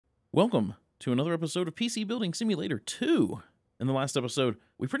Welcome to another episode of PC Building Simulator 2. In the last episode,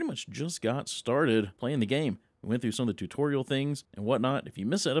 we pretty much just got started playing the game. We went through some of the tutorial things and whatnot. If you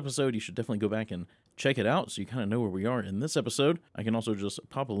missed that episode, you should definitely go back and check it out so you kind of know where we are in this episode. I can also just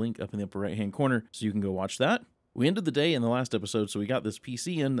pop a link up in the upper right-hand corner so you can go watch that. We ended the day in the last episode, so we got this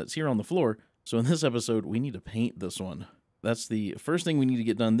PC in that's here on the floor. So in this episode, we need to paint this one. That's the first thing we need to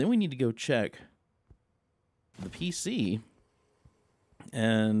get done. Then we need to go check the PC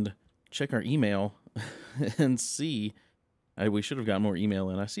and check our email and see. We should have got more email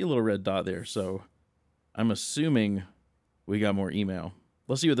in. I see a little red dot there, so I'm assuming we got more email.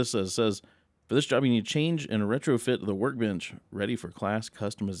 Let's see what this says. It says, for this job, you need to change and retrofit the workbench ready for class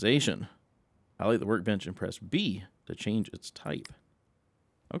customization. Highlight the workbench and press B to change its type.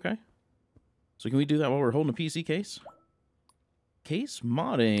 Okay. So can we do that while we're holding a PC case? Case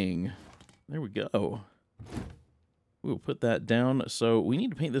modding. There we go. We'll put that down. So we need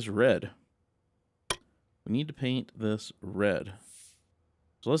to paint this red. We need to paint this red.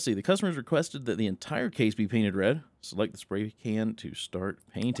 So let's see. The customers requested that the entire case be painted red. Select the spray can to start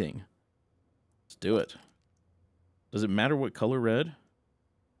painting. Let's do it. Does it matter what color red?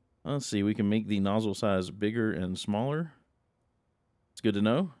 Let's see. We can make the nozzle size bigger and smaller. It's good to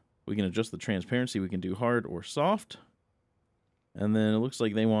know. We can adjust the transparency. We can do hard or soft. And then it looks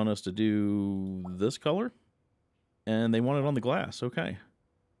like they want us to do this color. And they want it on the glass. Okay.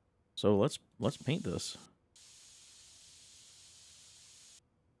 So let's paint this.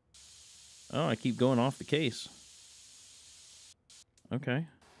 Oh, I keep going off the case. Okay.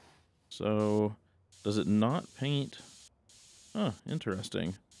 So does it not paint? Huh,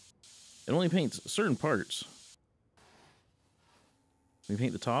 interesting. It only paints certain parts. Can we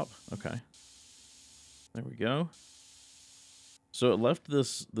paint the top? Okay. There we go. So it left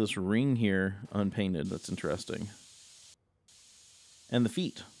this ring here unpainted. That's interesting. And the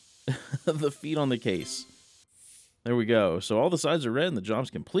feet. The feet on the case. There we go. So all the sides are red and the job's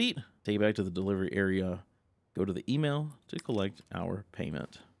complete. Take it back to the delivery area. Go to the email to collect our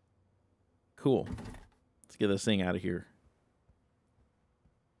payment. Cool. Let's get this thing out of here.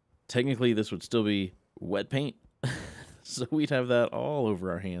 Technically, this would still be wet paint. So we'd have that all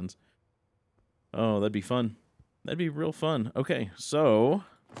over our hands. Oh, that'd be fun. That'd be real fun. Okay, so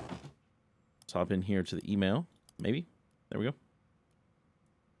let's hop in here to the email. Maybe. There we go.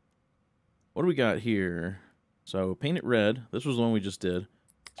 What do we got here? So paint it red. This was the one we just did.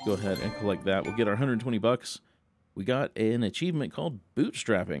 Let's go ahead and collect that. We'll get our 120 bucks. We got an achievement called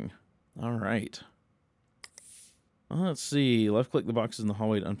bootstrapping. All right. Let's see. Left click the boxes in the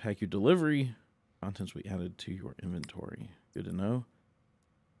hallway to unpack your delivery. Contents we added to your inventory. Good to know.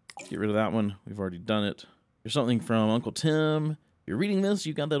 Let's get rid of that one. We've already done it. Here's something from Uncle Tim. If you're reading this,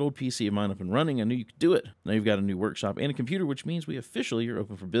 you got that old PC of mine up and running. I knew you could do it. Now you've got a new workshop and a computer, which means we officially are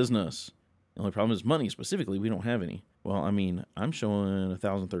open for business. The only problem is money. Specifically, we don't have any. Well, I mean, I'm showing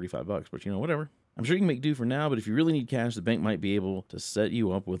 1,035 bucks, but you know, whatever. I'm sure you can make do for now, but if you really need cash, the bank might be able to set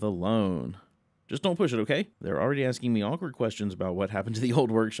you up with a loan. Just don't push it, okay? They're already asking me awkward questions about what happened to the old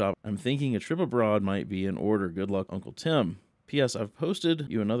workshop. I'm thinking a trip abroad might be in order. Good luck, Uncle Tim. P.S. I've posted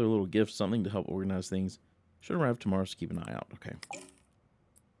you another little gift, something to help organize things. Should arrive tomorrow, so keep an eye out. Okay. So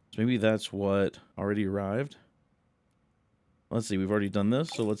maybe that's what already arrived. Let's see, we've already done this,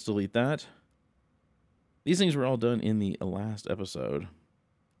 so let's delete that. These things were all done in the last episode.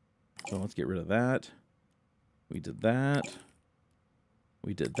 So let's get rid of that. We did that.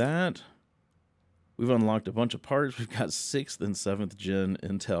 We did that. We've unlocked a bunch of parts. We've got 6th and 7th gen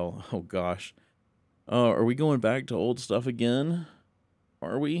Intel. Oh, gosh. Are we going back to old stuff again?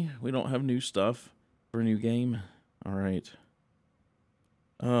 Are we? We don't have new stuff for a new game? All right.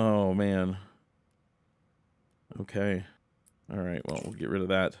 Oh, man. Okay. All right, well, we'll get rid of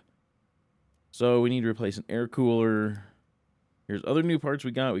that. So we need to replace an air cooler. Here's other new parts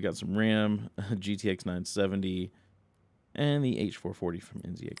we got. We got some RAM, GTX 970, and the H440 from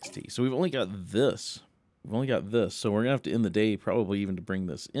NZXT. So we've only got this. We've only got this. So we're going to have to end the day probably even to bring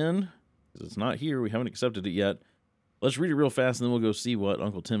this in, because it's not here. We haven't accepted it yet. Let's read it real fast, and then we'll go see what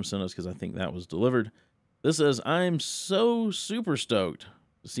Uncle Tim sent us, because I think that was delivered. This says, I'm so super stoked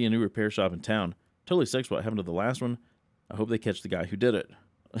to see a new repair shop in town. Totally sucks what happened to the last one. I hope they catch the guy who did it.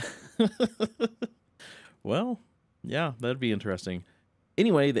 Well, yeah, that'd be interesting.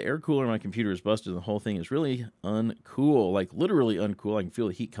 Anyway, the air cooler on my computer is busted, and the whole thing is really uncool. Like, literally uncool. I can feel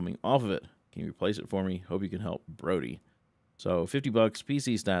the heat coming off of it. Can you replace it for me? Hope you can help, Brody. So, 50 bucks,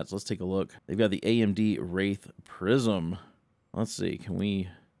 PC stats. Let's take a look. They've got the AMD Wraith Prism. Let's see. Can we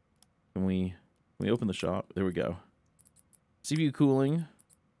open the shop? There we go. CPU cooling.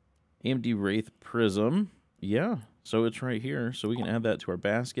 AMD Wraith Prism. Yeah, So it's right here. So we can add that to our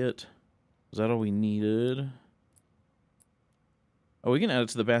basket. Is that all we needed? Oh, we can add it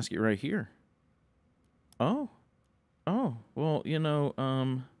to the basket right here. Oh. Oh. Well, you know,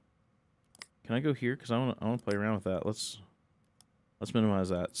 can I go here? Because I want to play around with that. Let's minimize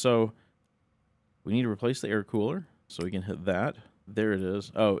that. So we need to replace the air cooler. So we can hit that. There it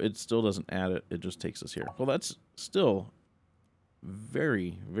is. Oh, it still doesn't add it. It just takes us here. Well, that's still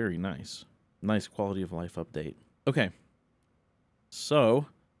very, very nice. Nice quality of life update. Okay. So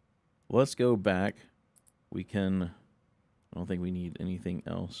let's go back. We can... I don't think we need anything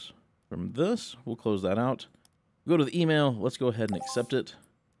else from this. We'll close that out. Go to the email. Let's go ahead and accept it.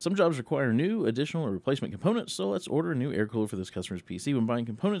 Some jobs require new, additional, or replacement components, so let's order a new air cooler for this customer's PC. When buying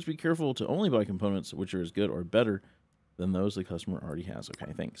components, be careful to only buy components which are as good or better than those the customer already has.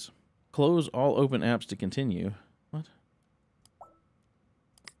 Okay, thanks. Close all open apps to continue. What?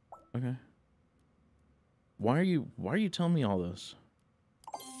 Okay. Why are you telling me all this?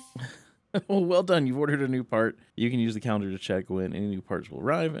 Well done. You've ordered a new part. You can use the calendar to check when any new parts will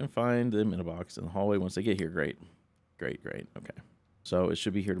arrive and find them in a box in the hallway once they get here. Great. Great, great. Okay. So it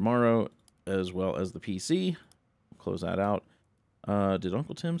should be here tomorrow as well as the PC. Close that out. Did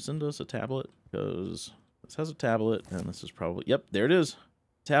Uncle Tim send us a tablet? Because this has a tablet and this is probably... Yep, there it is.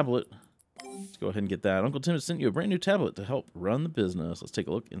 Tablet. Let's go ahead and get that. Uncle Tim has sent you a brand new tablet to help run the business. Let's take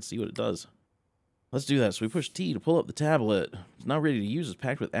a look and see what it does. Let's do that. So we push T to pull up the tablet. It's now ready to use. It's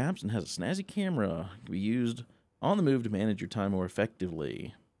packed with apps and has a snazzy camera. It can be used on the move to manage your time more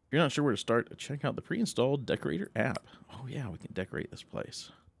effectively. If you're not sure where to start, check out the pre-installed Decorator app. Oh yeah, we can decorate this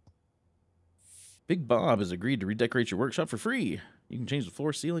place. Big Bob has agreed to redecorate your workshop for free. You can change the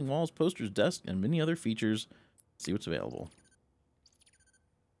floor, ceiling, walls, posters, desks, and many other features. See what's available.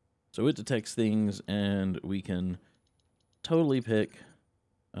 So it detects things, and we can totally pick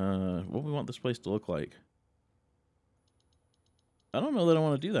what we want this place to look like. I don't know that I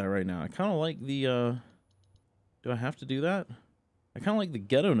want to do that right now. I kind of like the, do I have to do that? I kind of like the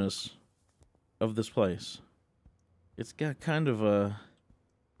ghetto-ness of this place. It's got kind of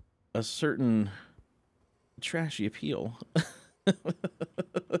a certain trashy appeal. I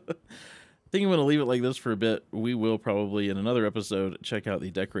think I'm going to leave it like this for a bit. We will probably, in another episode, check out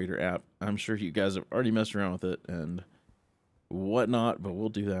the Decorator app. I'm sure you guys have already messed around with it and whatnot, but we'll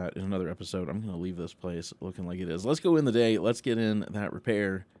do that in another episode. I'm going to leave this place looking like it is. Let's go in the day. Let's get in that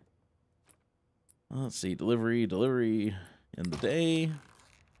repair. Let's see. Delivery in the day.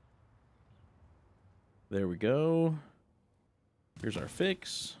 There we go. Here's our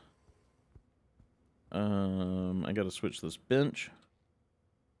fix. I got to switch this bench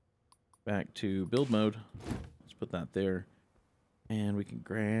back to build mode. Let's put that there. And we can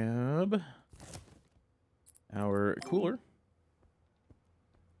grab our cooler.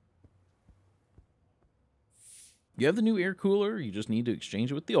 You have the new air cooler, you just need to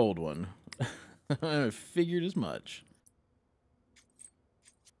exchange it with the old one. I figured as much.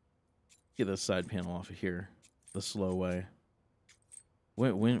 Get this side panel off of here the slow way.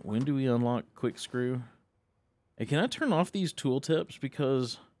 When do we unlock quick screw? Hey, can I turn off these tooltips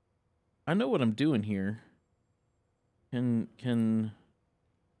because I know what I'm doing here. Can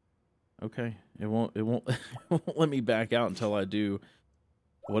okay, it won't it won't let me back out until I do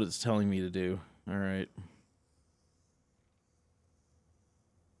what it's telling me to do. All right.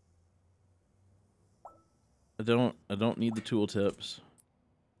 I don't need the tooltips.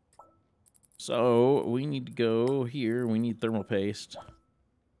 So we need to go here. We need thermal paste.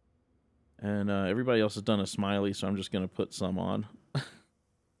 And everybody else has done a smiley, so I'm just going to put some on.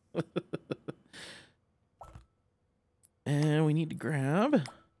 And we need to grab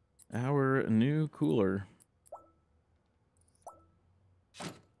our new cooler.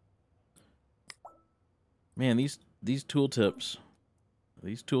 Man, these tooltips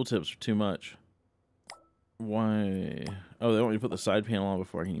are too much. Why? Oh, they want me to put the side panel on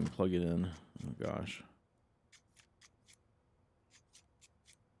before I can even plug it in. Oh, gosh.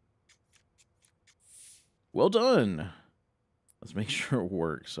 Well done. Let's make sure it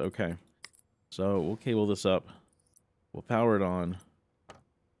works. Okay. So we'll cable this up. We'll power it on.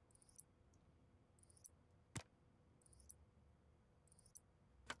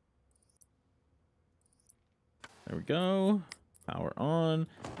 There we go. Power on.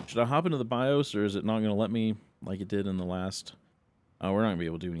 Should I hop into the BIOS, or is it not going to let me like it did in the last? Oh, we're not going to be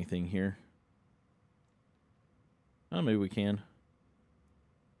able to do anything here. Oh, maybe we can.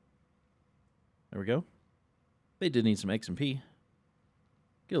 There we go. They did need some XMP.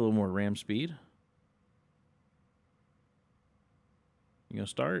 Get a little more RAM speed. You gonna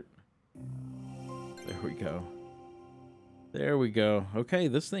start? There we go. There we go. Okay,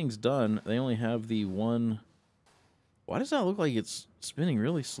 this thing's done. They only have the one Why does that look like it's spinning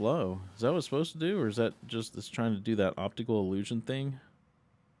really slow? Is that what it's supposed to do, or is that just this trying to do that optical illusion thing?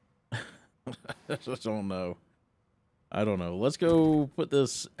 I just don't know. I don't know. Let's go put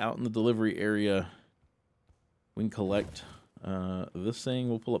this out in the delivery area. We can collect this thing.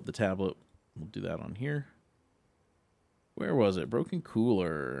 We'll pull up the tablet. We'll do that on here. Where was it? Broken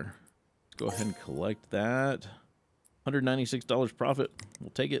cooler. Let's go ahead and collect that. $196 profit. We'll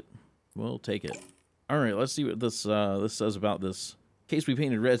take it. We'll take it. All right, let's see what this this says about this case we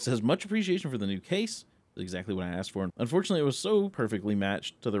painted red. It says, much appreciation for the new case. That's exactly what I asked for. Unfortunately, it was so perfectly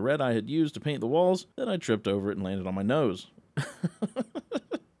matched to the red I had used to paint the walls that I tripped over it and landed on my nose.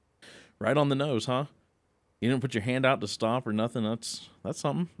 Right on the nose, huh? You didn't put your hand out to stop or nothing. That's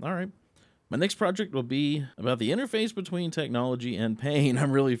something. All right. My next project will be about the interface between technology and pain.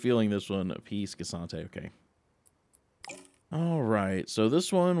 I'm really feeling this one. Peace, Casante. Okay. All right, so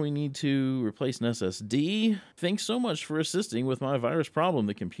this one we need to replace an SSD. Thanks so much for assisting with my virus problem.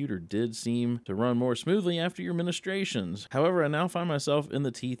 The computer did seem to run more smoothly after your ministrations. However, I now find myself in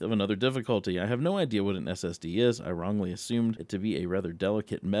the teeth of another difficulty. I have no idea what an SSD is. I wrongly assumed it to be a rather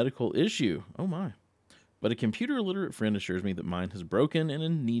delicate medical issue. Oh my. But a computer-literate friend assures me that mine has broken and it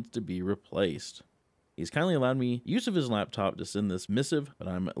needs to be replaced. He's kindly allowed me use of his laptop to send this missive, but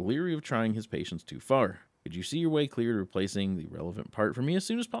I'm leery of trying his patience too far. Could you see your way clear to replacing the relevant part for me as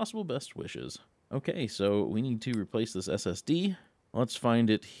soon as possible? Best wishes. Okay, so we need to replace this SSD. Let's find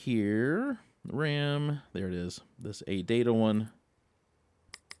it here. RAM, there it is. This ADATA one.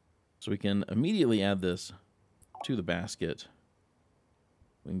 So we can immediately add this to the basket.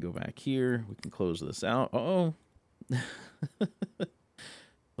 We can go back here. We can close this out. Uh-oh.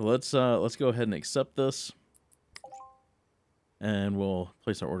 Let's go ahead and accept this. And we'll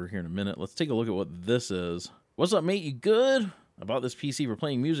place our order here in a minute. Let's take a look at what this is. What's up, mate? You good? I bought this PC for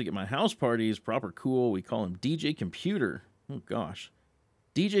playing music at my house parties. Proper cool. We call him DJ Computer. Oh, gosh.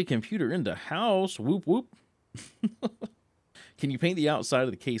 DJ Computer into house. Whoop, whoop. Can you paint the outside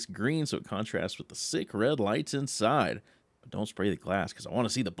of the case green so it contrasts with the sick red lights inside? But don't spray the glass because I want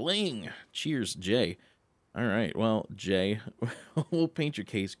to see the bling. Cheers, Jay. All right. Well, Jay, we'll paint your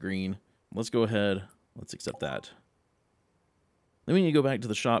case green. Let's go ahead. Let's accept that. Then we need to go back to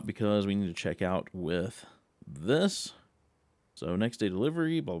the shop because we need to check out with this. So next day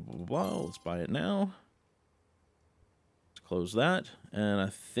delivery, blah, blah, blah, blah. Let's buy it now. Let's close that. And I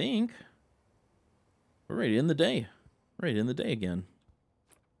think we're ready to end the day. Ready to end the day again.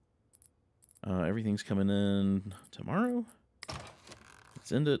 Everything's coming in tomorrow.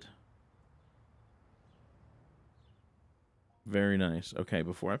 Let's end it. Very nice. Okay,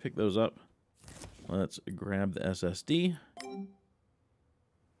 before I pick those up, let's grab the SSD.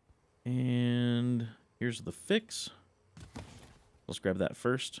 And here's the fix. Let's grab that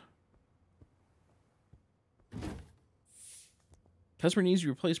first. Customer needs to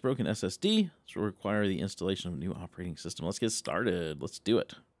replace broken SSD, so will require the installation of a new operating system. Let's get started. Let's do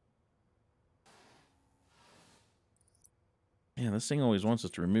it. Man, this thing always wants us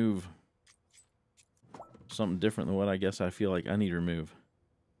to remove something different than what I guess I feel like I need to remove.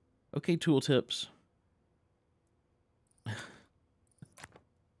 Okay, tooltips.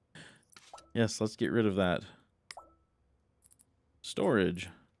 Yes, let's get rid of that. Storage.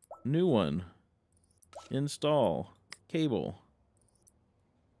 New one. Install. Cable.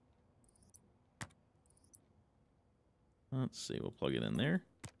 Let's see, we'll plug it in there.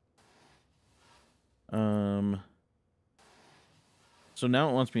 So now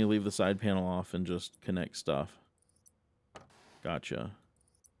it wants me to leave the side panel off and just connect stuff. Gotcha.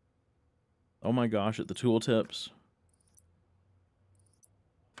 Oh my gosh, at the tooltips.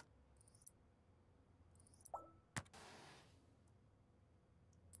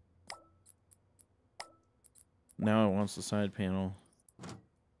 Now it wants the side panel.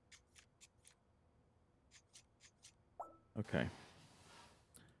 Okay.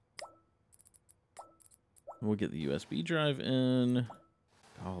 We'll get the USB drive in.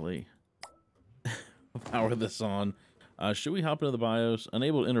 Golly. Power this on. Should we hop into the BIOS?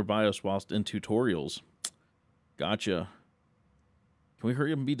 Unable to enter BIOS whilst in tutorials. Gotcha. Can we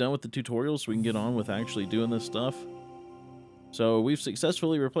hurry up and be done with the tutorials so we can get on with actually doing this stuff? So we've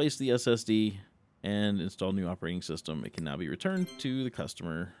successfully replaced the SSD and installed new operating system. It can now be returned to the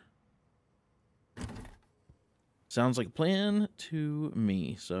customer. Sounds like a plan to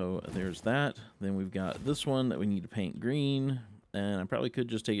me. So there's that. Then we've got this one that we need to paint green. And I probably could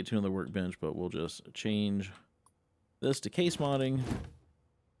just take it to another workbench, but we'll just change this to case modding.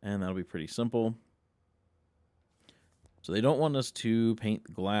 And that'll be pretty simple. So they don't want us to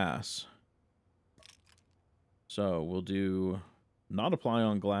paint glass. So we'll do not apply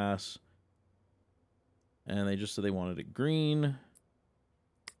on glass. And they just said they wanted it green.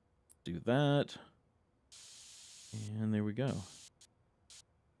 Do that. And there we go.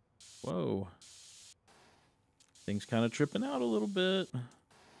 Whoa. Things kind of tripping out a little bit.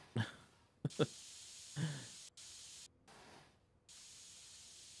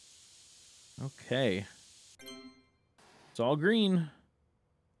 Okay. It's all green.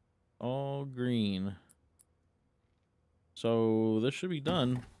 All green. So this should be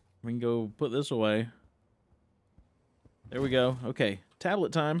done. We can go put this away. There we go. Okay,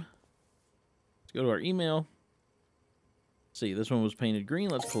 tablet time. Let's go to our email. See, this one was painted green.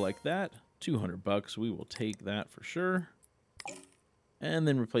 Let's collect that. $200. We will take that for sure. And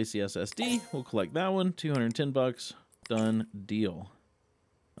then replace the SSD. We'll collect that one. $210. Done deal.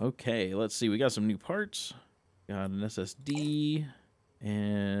 Okay, let's see. We got some new parts. Got an SSD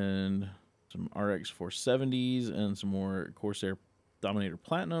and some RX 470s and some more Corsair Dominator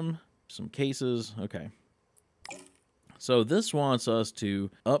Platinum. Some cases. Okay. So this wants us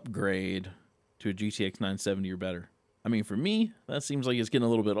to upgrade to a GTX 970 or better. I mean, for me, that seems like it's getting a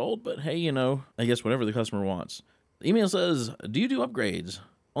little bit old, but hey, you know, I guess whatever the customer wants. The email says, do you do upgrades?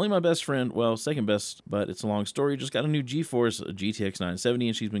 Only my best friend, well, second best, but it's a long story, just got a new GeForce GTX 970,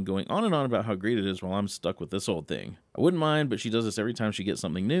 and she's been going on and on about how great it is while I'm stuck with this old thing. I wouldn't mind, but she does this every time she gets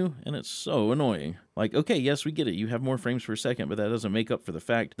something new, and it's so annoying. Like, okay, yes, we get it. You have more frames per second, but that doesn't make up for the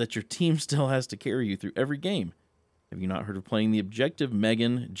fact that your team still has to carry you through every game. Have you not heard of playing the objective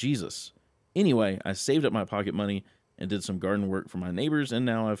Megan? Jesus. Anyway, I saved up my pocket money and did some garden work for my neighbors, and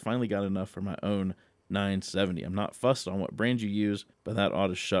now I've finally got enough for my own 970. I'm not fussed on what brand you use, but that ought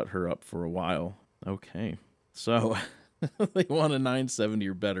to shut her up for a while. Okay, so they want a 970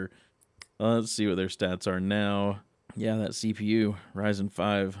 or better. Let's see what their stats are now. Yeah, that CPU, Ryzen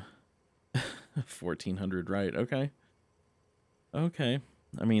 5, 1400, right? Okay. Okay.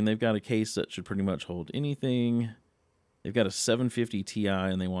 I mean, they've got a case that should pretty much hold anything. They've got a 750 Ti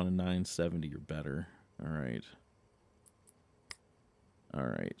and they want a 970 or better. All right. All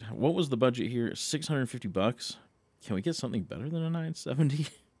right. What was the budget here? $650. Can we get something better than a 970?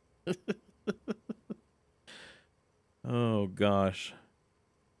 Oh, gosh.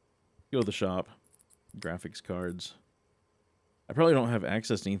 Go to the shop. Graphics cards. I probably don't have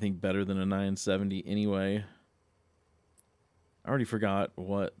access to anything better than a 970 anyway. I already forgot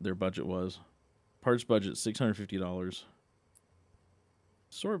what their budget was. Parts budget, $650.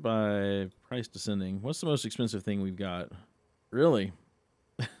 Sort by price descending. What's the most expensive thing we've got? Really?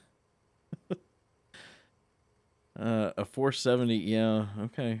 A 470, yeah.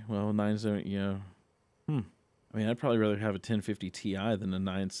 Okay, well, 970, yeah. I mean, I'd probably rather have a 1050 Ti than a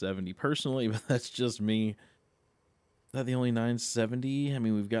 970 personally, but that's just me. Is that the only 970? I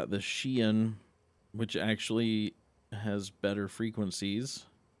mean, we've got the Shein, which actually has better frequencies.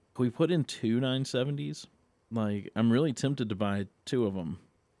 Can we put in two 970s? Like, I'm really tempted to buy two of them.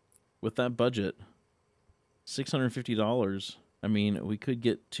 With that budget, $650. I mean, we could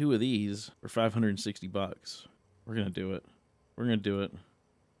get two of these for $560. We're gonna do it. We're gonna do it.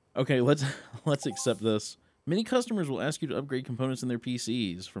 Okay, let's accept this. Many customers will ask you to upgrade components in their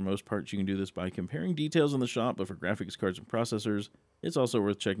PCs. For most parts, you can do this by comparing details in the shop, but for graphics cards and processors, it's also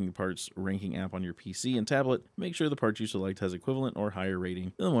worth checking the parts ranking app on your PC and tablet. Make sure the part you select has equivalent or higher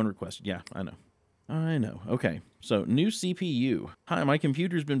rating than the one requested. Yeah, I know. I know. Okay, so new CPU. Hi, my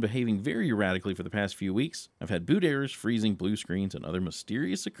computer's been behaving very erratically for the past few weeks. I've had boot errors, freezing, blue screens, and other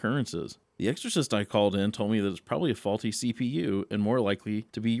mysterious occurrences. The exorcist I called in told me that it's probably a faulty CPU and more likely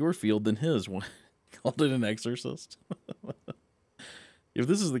to be your field than his. Called it an exorcist. If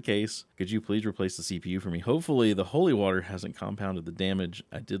this is the case, could you please replace the CPU for me? Hopefully the holy water hasn't compounded the damage.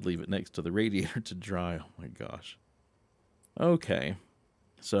 I did leave it next to the radiator to dry. Oh my gosh. Okay.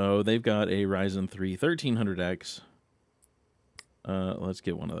 So they've got a Ryzen 3 1300X. Let's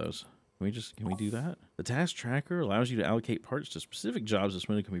get one of those. Can we do that? The task tracker allows you to allocate parts to specific jobs. This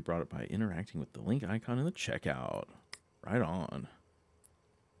window can be brought up by interacting with the link icon in the checkout. Right on.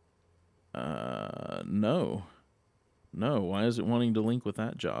 No. No, why is it wanting to link with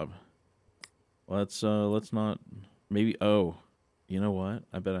that job? Let's not, maybe, oh, you know what?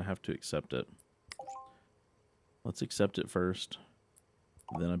 I bet I have to accept it. Let's accept it first.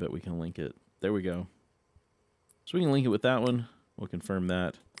 Then I bet we can link it. There we go. So we can link it with that one. We'll confirm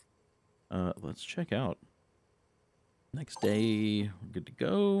that. Let's check out. Next day, we're good to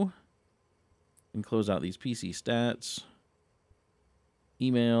go. And close out these PC stats.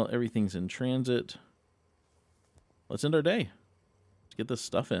 Email, everything's in transit. Let's end our day. Let's get this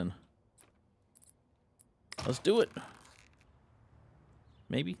stuff in. Let's do it.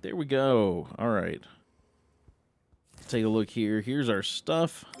 Maybe. There we go. All right. Take a look here. Here's our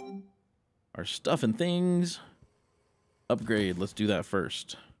stuff. our stuff and things. Upgrade. Let's do that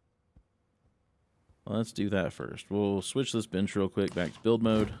first. Let's do that first. We'll switch this bench real quick back to build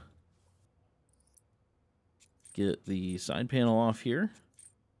mode. Get the side panel off here.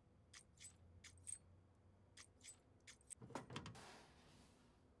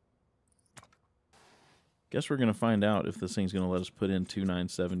 Guess we're going to find out if this thing's going to let us put in two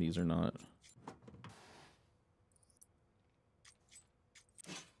 970s or not.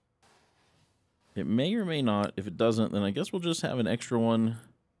 It may or may not. If it doesn't, then I guess we'll just have an extra one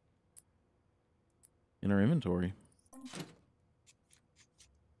in our inventory.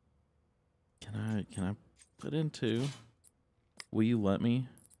 Can I put in two? Will you let me?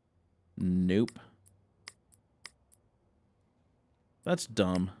 Nope. That's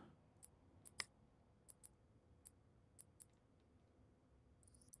dumb.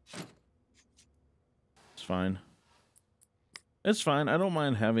 It's fine. It's fine. I don't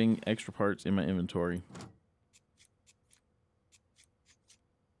mind having extra parts in my inventory.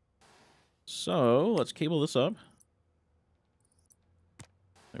 So, let's cable this up.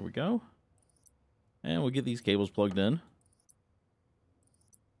 There we go. And we'll get these cables plugged in.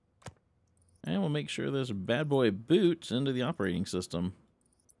 And we'll make sure this bad boy boots into the operating system.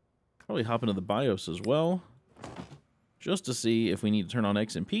 Probably hop into the BIOS as well, just to see if we need to turn on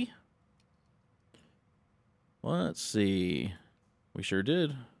XMP. Let's see. We sure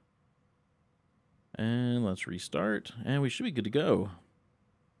did. And let's restart. And we should be good to go.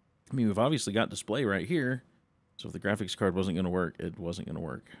 I mean, we've obviously got display right here. So if the graphics card wasn't going to work, it wasn't going to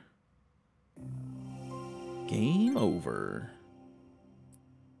work. Game over.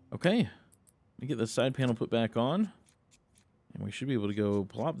 Okay. Let me get the side panel put back on. And we should be able to go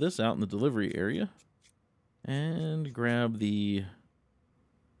plop this out in the delivery area. And grab the...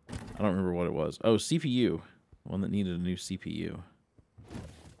 I don't remember what it was. Oh, CPU. One that needed a new CPU.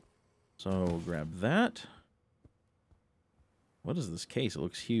 So we'll grab that. What is this case? It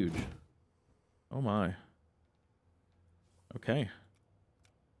looks huge. Oh my. Okay.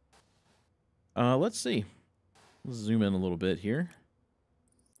 Let's see. Let's zoom in a little bit here.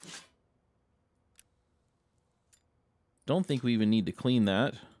 Don't think we even need to clean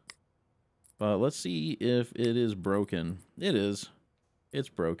that. But let's see if it is broken. It is. It's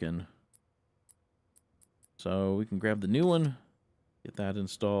broken. So we can grab the new one, get that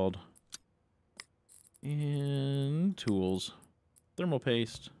installed. And tools. Thermal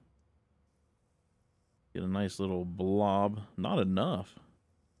paste. Get a nice little blob. Not enough.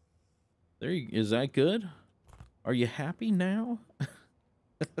 There you, is that good? Are you happy now?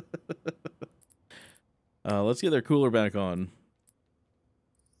 Let's get their cooler back on.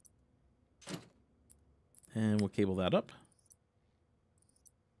 And we'll cable that up.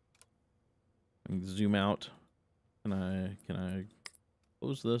 Zoom out. Can I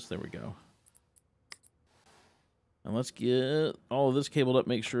close this? There we go. And let's get all of this cabled up,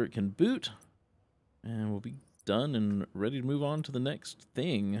 make sure it can boot. And we'll be done and ready to move on to the next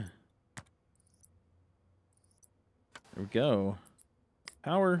thing. There we go.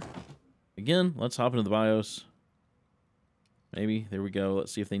 Power. Again, let's hop into the BIOS. Maybe. There we go.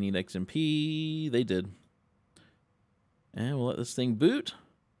 Let's see if they need XMP. They did. And we'll let this thing boot.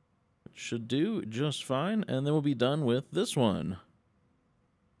 It should do just fine. And then we'll be done with this one.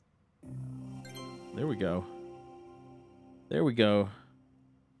 There we go. There we go.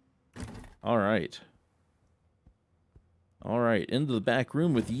 All right. All right. Into the back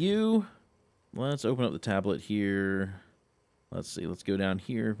room with you. Let's open up the tablet here. Let's see. Let's go down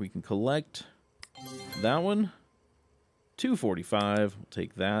here. We can collect that one. 245. We'll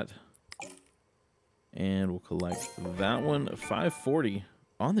take that. And we'll collect that one. 540.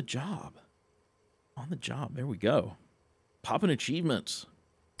 On the job. On the job. There we go. Popping achievements.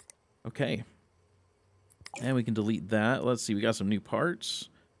 Okay. And we can delete that. Let's see. We got some new parts.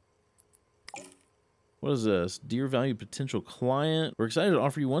 What is this? Dear valued potential client, we're excited to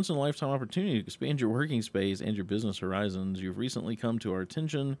offer you once-in-a-lifetime opportunity to expand your working space and your business horizons. You've recently come to our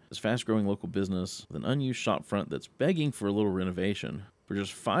attention as fast-growing local business with an unused shop front that's begging for a little renovation. For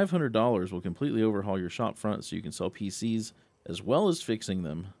just $500, we'll completely overhaul your shop front so you can sell PCs as well as fixing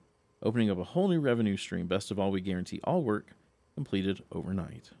them, opening up a whole new revenue stream. Best of all, we guarantee all work completed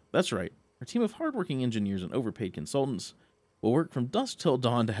overnight. That's right. Our team of hardworking engineers and overpaid consultants will work from dusk till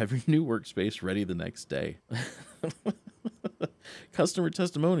dawn to have your new workspace ready the next day. Customer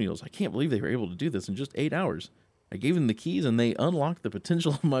testimonials. I can't believe they were able to do this in just 8 hours. I gave them the keys and they unlocked the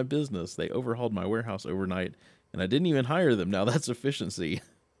potential of my business. They overhauled my warehouse overnight and I didn't even hire them. Now that's efficiency.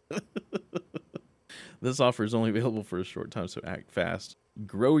 This offer is only available for a short time, so act fast.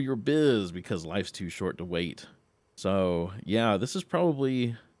 Grow your biz because life's too short to wait. So yeah, this is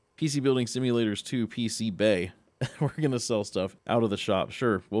probably PC Building Simulators 2 PC Bay. We're going to sell stuff out of the shop.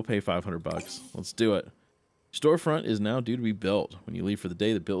 Sure, we'll pay 500 bucks. Let's do it. Storefront is now due to be built. When you leave for the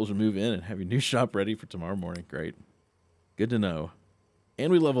day, the builders will move in and have your new shop ready for tomorrow morning. Great. Good to know.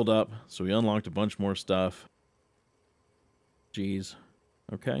 And we leveled up, so we unlocked a bunch more stuff. Jeez.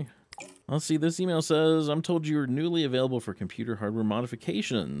 Okay. Let's see, this email says, I'm told you are newly available for computer hardware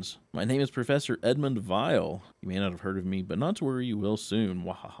modifications. My name is Professor Edmund Vile. You may not have heard of me, but not to worry, you will soon.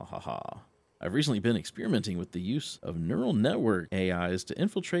 Wahahaha. I've recently been experimenting with the use of neural network AIs to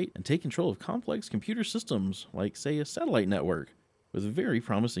infiltrate and take control of complex computer systems, like, say, a satellite network, with very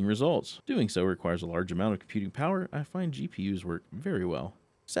promising results. Doing so requires a large amount of computing power. I find GPUs work very well.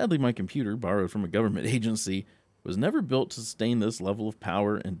 Sadly, my computer, borrowed from a government agency, was never built to sustain this level of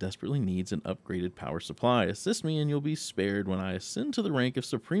power and desperately needs an upgraded power supply. Assist me and you'll be spared when I ascend to the rank of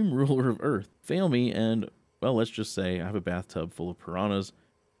Supreme Ruler of Earth. Fail me and, well, let's just say I have a bathtub full of piranhas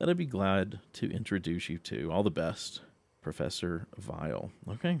that I'd be glad to introduce you to. All the best, Professor Vile.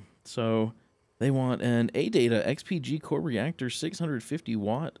 Okay, so they want an ADATA XPG core reactor 650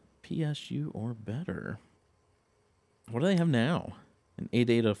 watt PSU or better. What do they have now? An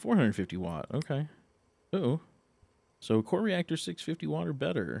ADATA 450 watt. Okay. Uh-oh. So core reactor 650 watt or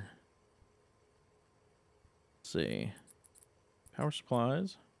better. Let's see. Power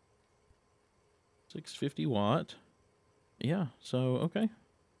supplies. 650 watt. Yeah, so okay.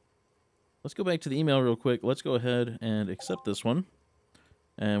 Let's go back to the email real quick. Let's go ahead and accept this one.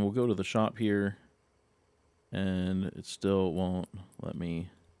 And we'll go to the shop here. And it still won't let me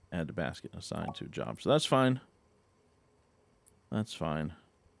add to basket and assign to a job. So that's fine. That's fine.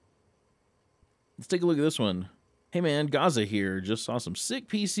 Let's take a look at this one. Hey man, Gaza here. Just saw some sick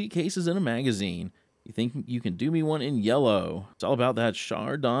PC cases in a magazine. You think you can do me one in yellow? It's all about that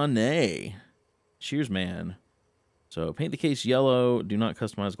Chardonnay. Cheers, man. So paint the case yellow. Do not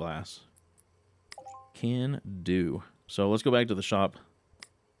customize glass. Can do. So let's go back to the shop.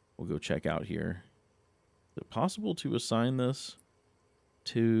 We'll go check out here. Is it possible to assign this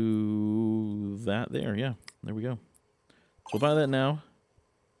to that there? Yeah, there we go. So we'll buy that now.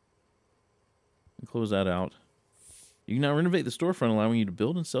 And close that out. You can now renovate the storefront, allowing you to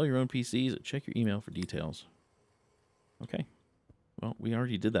build and sell your own PCs. Check your email for details. Okay. Well, we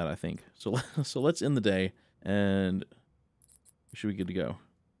already did that, I think. So let's end the day, and we should be good to go.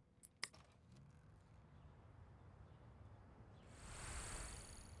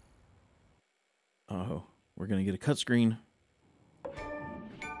 Oh, we're going to get a cut screen.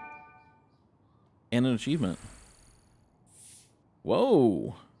 And an achievement.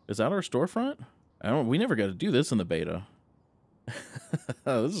 Whoa. Is that our storefront? We never got to do this in the beta.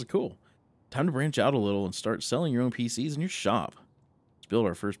 This is cool. Time to branch out a little and start selling your own PCs in your shop. Let's build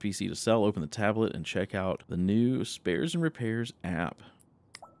our first PC to sell, open the tablet, and check out the new Spares and Repairs app.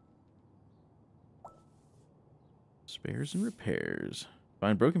 Spares and Repairs.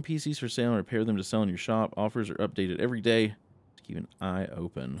 Find broken PCs for sale and repair them to sell in your shop. Offers are updated every day. Keep an eye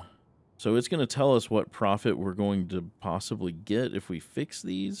open. So it's going to tell us what profit we're going to possibly get if we fix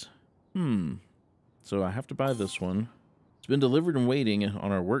these. So I have to buy this one. It's been delivered and waiting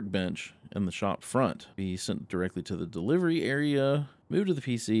on our workbench in the shop front. Be sent directly to the delivery area. Move to the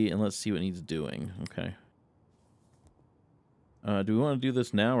PC and let's see what needs doing. Okay. Do we want to do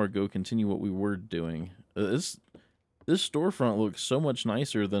this now or go continue what we were doing? This storefront looks so much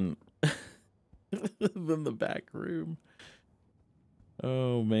nicer than than the back room.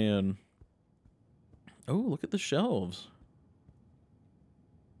 Oh man. Oh, look at the shelves.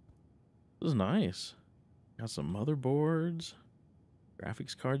 This is nice. Got some motherboards,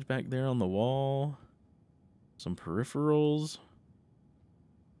 graphics cards back there on the wall, some peripherals.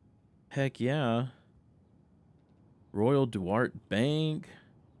 Heck yeah. Royal Duarte Bank,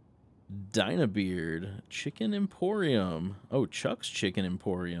 Dynabeard, Chicken Emporium. Oh, Chuck's Chicken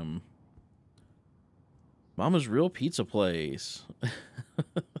Emporium. Mama's Real Pizza Place.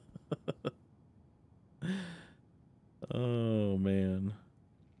 Oh, man.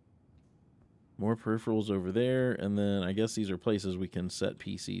 More peripherals over there, and then I guess these are places we can set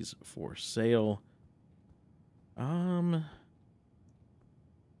PCs for sale. All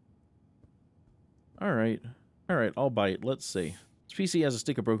right, I'll bite. Let's see. This PC has a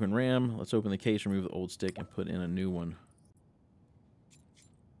stick of broken RAM. Let's open the case, remove the old stick, and put in a new one.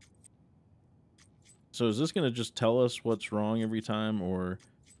 So is this going to just tell us what's wrong every time, or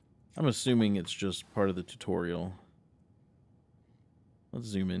I'm assuming it's just part of the tutorial. Let's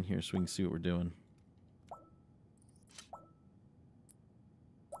zoom in here so we can see what we're doing.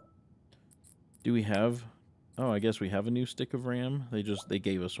 Do we have... Oh, I guess we have a new stick of RAM. They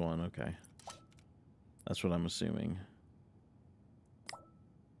gave us one. Okay. That's what I'm assuming.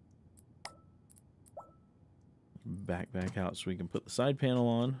 back out so we can put the side panel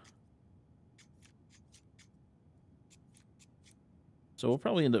on. So we'll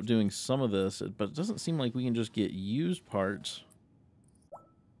probably end up doing some of this, but it doesn't seem like we can just get used parts.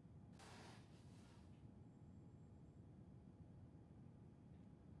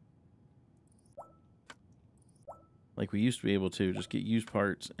 Like we used to be able to just get used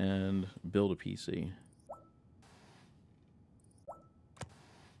parts and build a PC.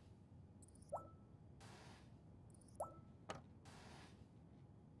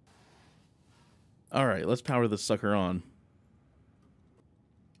 All right, let's power this sucker on.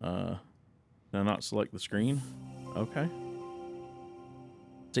 Can I not select the screen? Okay.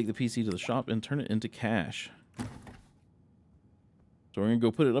 Take the PC to the shop and turn it into cash. So we're gonna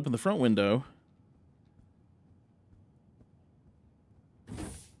go put it up in the front window.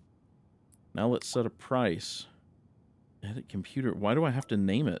 Now let's set a price. Edit computer. Why do I have to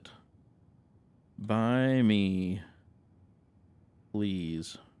name it? Buy me,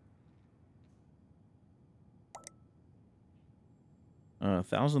 please.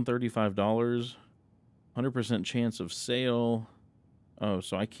 $1,035. 100% chance of sale. Oh,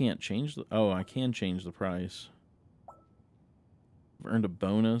 so I can't change the... Oh, I can change the price. I've earned a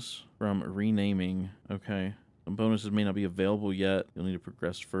bonus from renaming. Okay. Some bonuses may not be available yet. You'll need to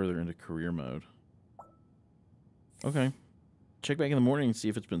progress further into career mode. Okay. Check back in the morning and see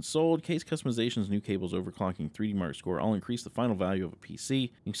if it's been sold. Case customizations, new cables, overclocking, 3D Mark score all increase the final value of a PC. You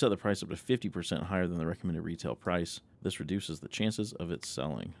can set the price up to 50% higher than the recommended retail price. This reduces the chances of it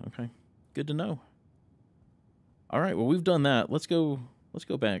selling. Okay. Good to know. All right, well, we've done that. Let's go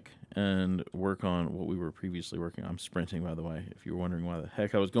back and work on what we were previously working on. I'm sprinting, by the way, if you were wondering why the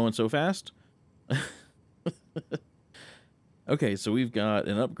heck I was going so fast. Okay, so we've got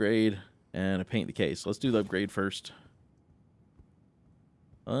an upgrade and a paint the case. Let's do the upgrade first.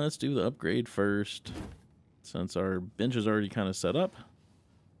 Let's do the upgrade first, since our bench is already kind of set up.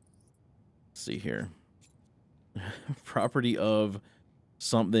 Let's see here. Property of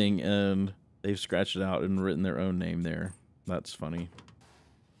something, and they've scratched it out and written their own name there. That's funny.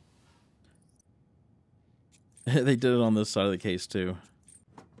 They did it on this side of the case, too.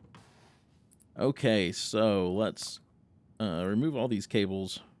 Okay, so let's remove all these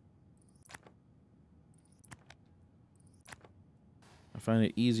cables. I find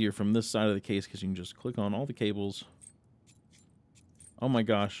it easier from this side of the case because you can just click on all the cables. Oh my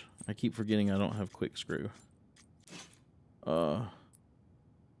gosh, I keep forgetting I don't have quick screw.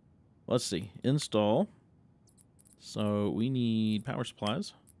 Let's see, install. So we need power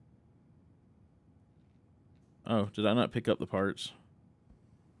supplies. Oh, did I not pick up the parts?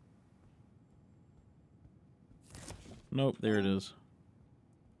 Nope, there it is.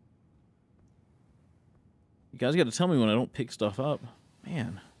 You guys got to tell me when I don't pick stuff up.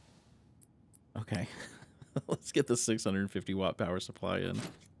 Man. Okay. Let's get the 650 watt power supply in.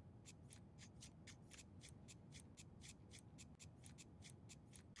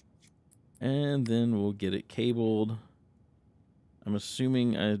 And then we'll get it cabled. I'm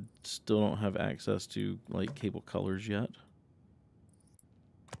assuming I still don't have access to, like, cable colors yet.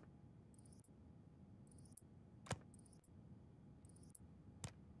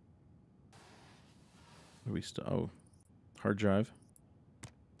 Are we still... Oh, hard drive.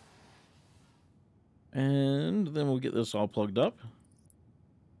 And then we'll get this all plugged up.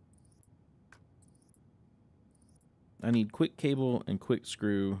 I need quick cable and quick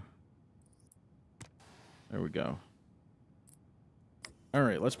screw. There we go. All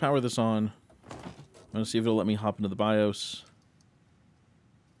right, let's power this on. I'm going to see if it'll let me hop into the BIOS.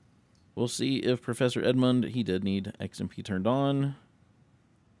 We'll see if Professor Edmund, he did need XMP turned on.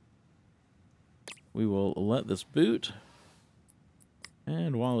 We will let this boot.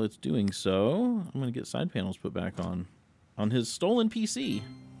 And while it's doing so, I'm going to get side panels put back on his stolen PC.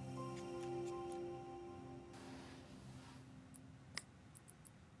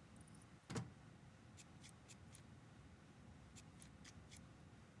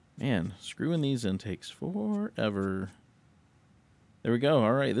 Man, screwing these in takes forever. There we go.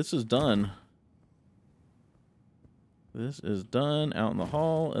 All right, this is done. This is done out in the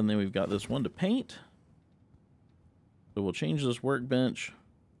hall, and then we've got this one to paint. So we'll change this workbench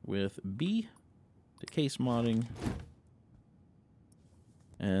with B to case modding.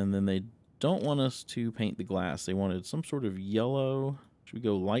 And then they don't want us to paint the glass. They wanted some sort of yellow. Should we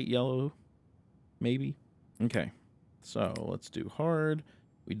go light yellow? Maybe? Okay. So let's do hard.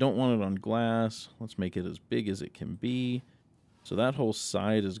 We don't want it on glass. Let's make it as big as it can be. So that whole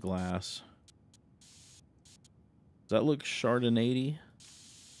side is glass. Does that look Chardonnay-y?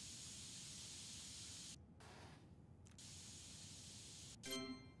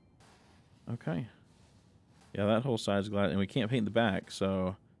 Okay. Yeah, that whole side's glass, and we can't paint the back,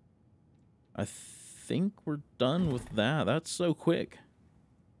 so I think we're done with that. That's so quick.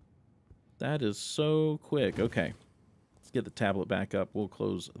 That is so quick. Okay. Let's get the tablet back up. We'll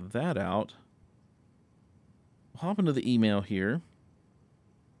close that out. We'll hop into the email here.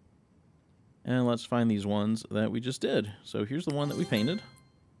 And let's find these ones that we just did. So here's the one that we painted.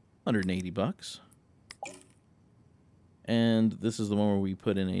 180 bucks. And this is the one where we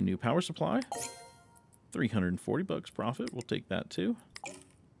put in a new power supply. 340 bucks profit. We'll take that too.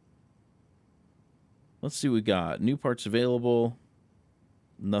 Let's see what we got. New parts available.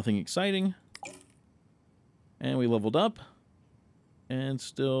 Nothing exciting. And we leveled up. And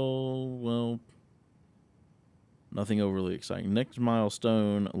still, well, nothing overly exciting. Next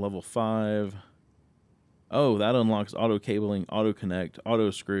milestone, level 5. Oh, that unlocks auto cabling, auto connect,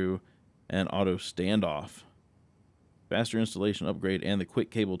 auto screw, and auto standoff. Faster installation upgrade and the quick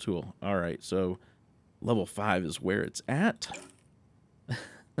cable tool. All right, so level 5 is where it's at.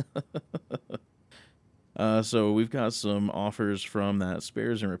 So we've got some offers from that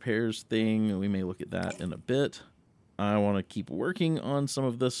spares and repairs thing. We may look at that in a bit. I want to keep working on some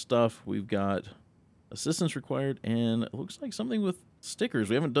of this stuff. We've got assistance required, and it looks like something with stickers.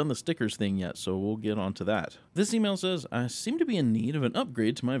 We haven't done the stickers thing yet, so we'll get on to that. This email says, I seem to be in need of an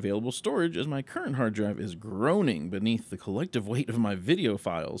upgrade to my available storage as my current hard drive is groaning beneath the collective weight of my video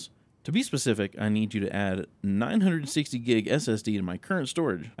files. To be specific, I need you to add 960 gig SSD to my current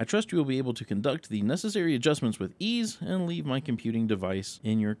storage. I trust you will be able to conduct the necessary adjustments with ease and leave my computing device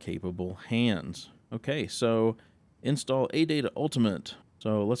in your capable hands. Okay, so install AData Ultimate.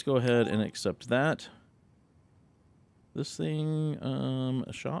 So let's go ahead and accept that. This thing,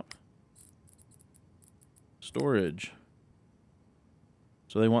 a shop? Storage.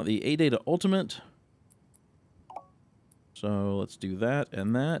 So they want the AData Ultimate. So let's do that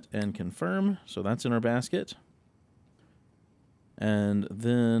and confirm. So that's in our basket. And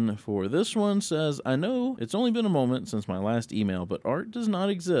then for this one says, I know it's only been a moment since my last email, but art does not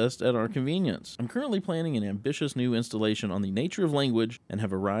exist at our convenience. I'm currently planning an ambitious new installation on the nature of language and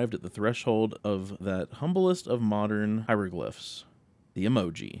have arrived at the threshold of that humblest of modern hieroglyphs, the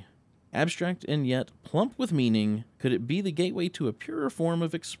emoji. Abstract and yet plump with meaning, could it be the gateway to a purer form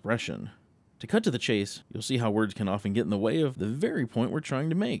of expression? To cut to the chase, you'll see how words can often get in the way of the very point we're trying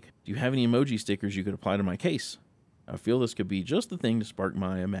to make. Do you have any emoji stickers you could apply to my case? I feel this could be just the thing to spark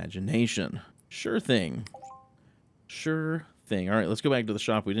my imagination. Sure thing. Sure thing. All right, let's go back to the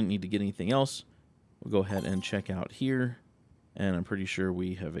shop. We didn't need to get anything else. We'll go ahead and check out here. And I'm pretty sure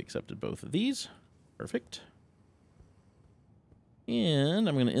we have accepted both of these. Perfect. And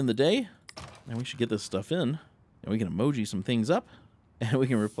I'm going to end the day. And we should get this stuff in. And we can emoji some things up. And we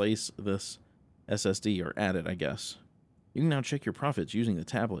can replace this SSD, or add it, I guess. You can now check your profits using the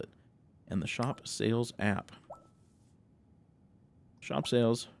tablet and the shop sales app. Shop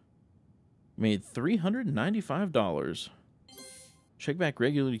sales made $395. Check back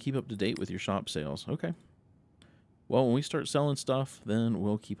regularly to keep up to date with your shop sales. Okay. Well, when we start selling stuff, then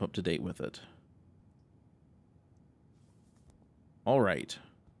we'll keep up to date with it. All right.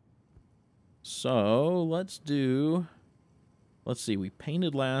 So let's see, we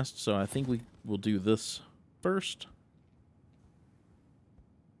painted last, so I think we will do this first.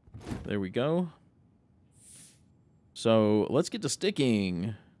 There we go. So let's get to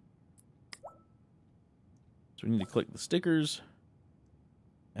sticking. So we need to click the stickers.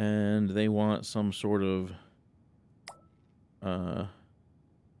 And they want some sort of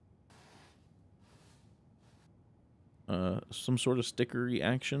stickery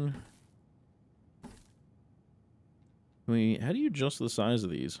action. How do you adjust the size of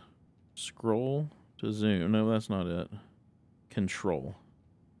these? Scroll to zoom. No, that's not it. Control.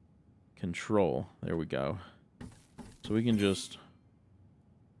 Control. There we go. So we can just...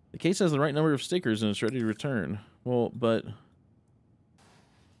 The case has the right number of stickers and it's ready to return. Well, but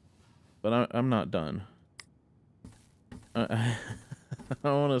I'm not done. I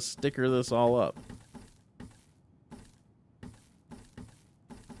want to sticker this all up.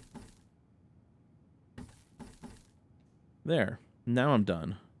 There. Now I'm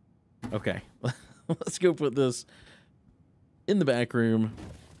done. Okay. Let's go put this in the back room.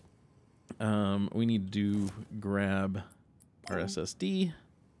 We need to grab our SSD.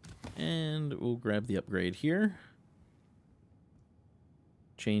 And we'll grab the upgrade here.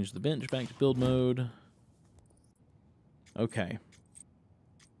 Change the bench back to build mode. Okay.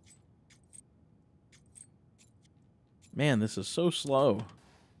 Man, this is so slow.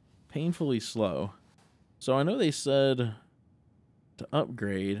 Painfully slow. So I know they said to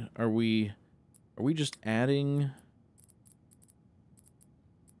upgrade. Are we just adding...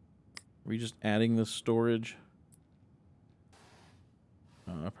 Are we just adding the storage?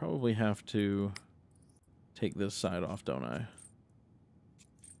 I probably have to take this side off, don't I?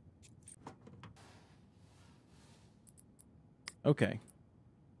 Okay.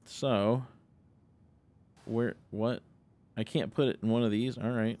 So, what? I can't put it in one of these.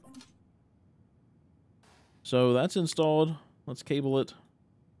 All right. So that's installed. Let's cable it.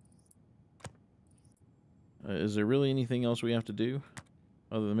 Is there really anything else we have to do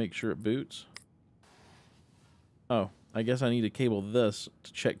other than make sure it boots? Oh, I guess I need to cable this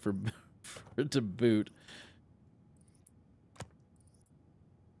to check for it to boot.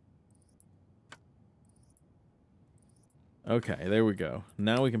 Okay, there we go.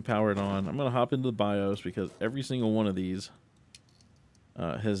 Now we can power it on. I'm going to hop into the BIOS because every single one of these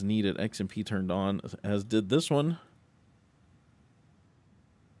has needed XMP turned on, as did this one.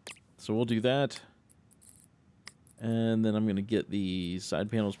 So we'll do that. And then I'm going to get the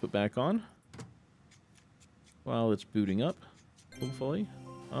side panels put back on while it's booting up, hopefully.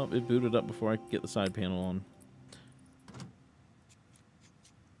 Oh, it booted up before I could get the side panel on.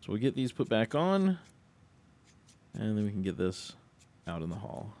 So we'll get these put back on, and then we can get this out in the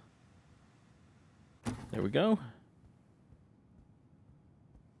hall. There we go.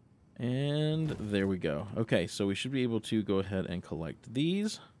 And there we go. Okay, so we should be able to go ahead and collect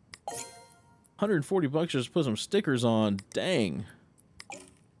these. 140 bucks just to put some stickers on. Dang.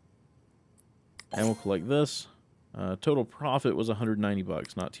 And we'll collect this. Total profit was 190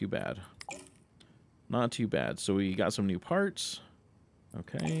 bucks. Not too bad. Not too bad. So we got some new parts.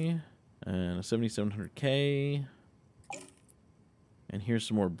 Okay. And a 7700K. And here's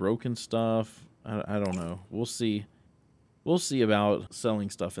some more broken stuff. I don't know. We'll see. We'll see about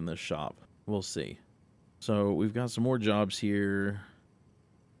selling stuff in this shop. We'll see. So we've got some more jobs here.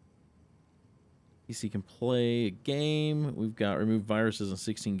 PC can play a game. We've got remove viruses and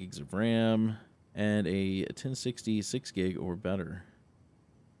 16 gigs of RAM and a 1060 6 gig or better.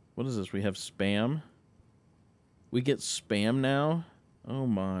 What is this? We have spam. We get spam now. Oh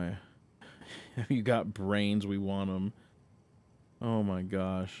my. Have you got brains? We want them. Oh my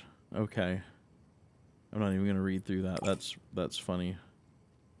gosh. Okay. I'm not even going to read through that. That's funny.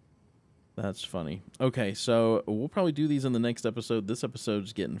 That's funny. Okay, so we'll probably do these in the next episode. This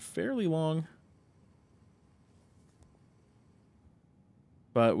episode's getting fairly long.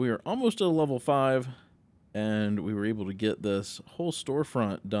 But we are almost at a level 5, and we were able to get this whole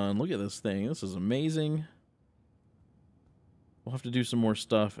storefront done. Look at this thing. This is amazing. We'll have to do some more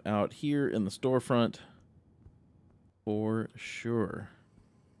stuff out here in the storefront for sure.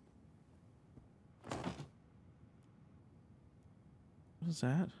 What is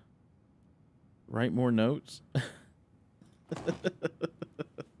that? Write more notes?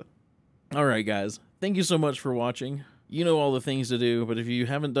 All right, guys. Thank you so much for watching. You know all the things to do, but if you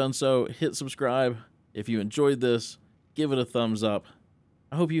haven't done so, hit subscribe. If you enjoyed this, give it a thumbs up.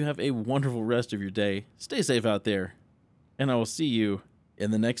 I hope you have a wonderful rest of your day. Stay safe out there, and I will see you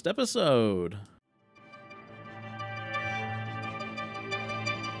in the next episode.